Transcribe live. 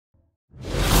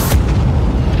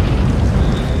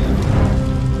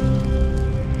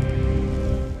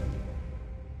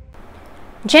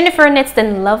Jennifer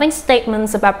Aniston loving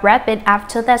statements about Brad Pitt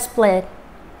after their split.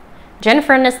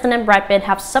 Jennifer Aniston and Brad Pitt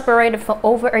have separated for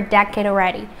over a decade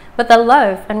already, but their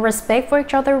love and respect for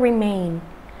each other remain.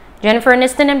 Jennifer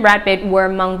Aniston and Brad Pitt were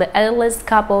among the A-list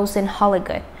couples in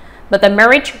Hollywood, but the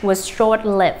marriage was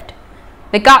short-lived.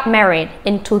 They got married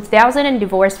in 2000 and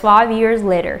divorced 5 years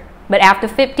later, but after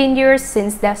 15 years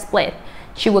since their split,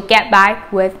 she would get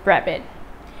back with Brad Pitt.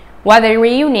 While the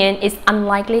reunion is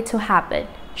unlikely to happen,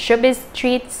 Showbiz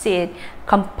treats it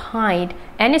combined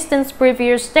Aniston's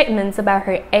previous statements about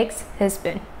her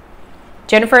ex-husband.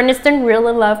 Jennifer Aniston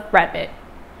really loved Brad Pitt.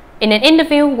 In an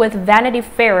interview with Vanity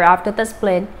Fair after the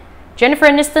split, Jennifer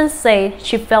Aniston said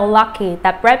she felt lucky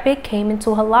that Brad Pitt came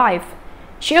into her life.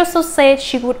 She also said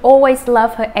she would always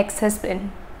love her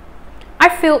ex-husband. "I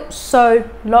feel so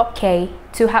lucky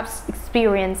to have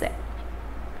experienced it.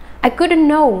 I couldn't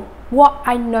know what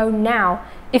I know now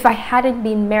if I hadn't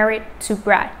been married to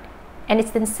Brad,"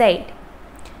 Aniston said.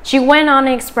 She went on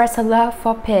and expressed her love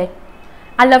for Pitt.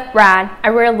 "I love Brad, I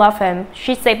really love him,"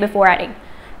 she said before adding,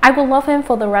 "I will love him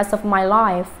for the rest of my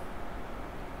life."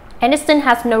 Aniston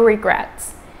has no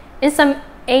regrets. In some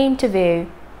interview,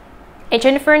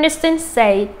 Jennifer Aniston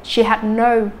said she had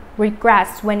no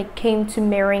regrets when it came to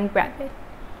marrying Brad Pitt.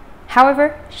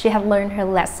 However, she had learned her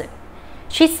lesson.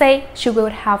 She said she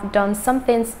would have done some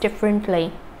things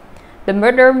differently. The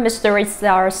murder mystery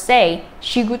star said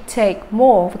she would take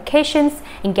more vacations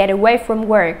and get away from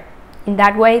work. In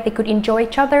that way, they could enjoy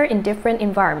each other in different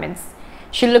environments.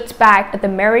 She looked back at the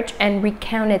marriage and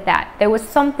recounted that there was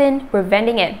something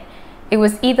preventing it. It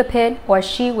was either Pitt or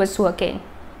she was working.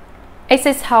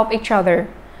 Exes help each other.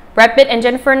 Brad Pitt and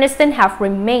Jennifer Aniston have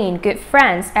remained good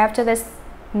friends after this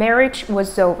marriage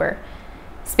was over.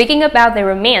 Speaking about their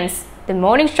romance, the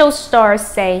morning show stars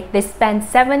say they spent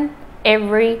 7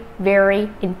 very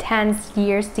intense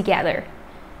years together.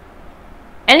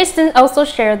 Aniston also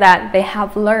shared that they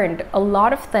have learned a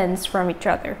lot of things from each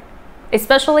other,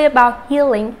 especially about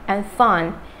healing and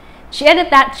fun. She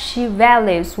added that she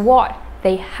values what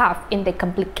they have in their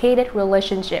complicated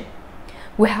relationship.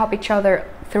 "We help each other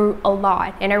through a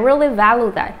lot, and I really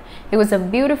value that. It was a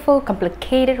beautiful,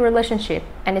 complicated relationship,"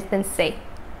 Aniston said.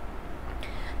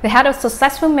 They had a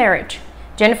successful marriage.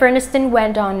 Jennifer Aniston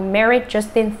went on and married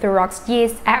Justin Theroux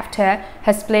years after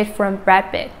her split from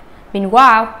Brad Pitt.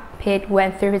 Meanwhile, Pitt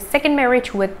went through his second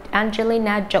marriage with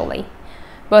Angelina Jolie.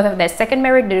 Both of their second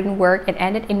marriage didn't work and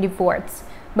ended in divorce.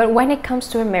 But when it comes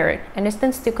to a marriage,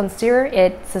 Aniston still considers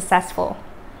it successful.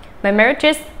 "My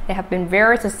marriages, they have been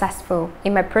very successful,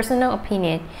 in my personal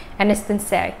opinion," Aniston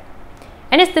said.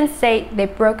 Aniston said they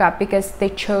broke up because they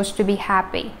chose to be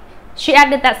happy. She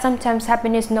added that sometimes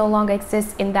happiness no longer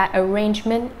exists in that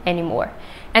arrangement anymore,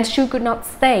 and she could not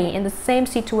stay in the same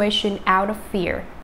situation out of fear.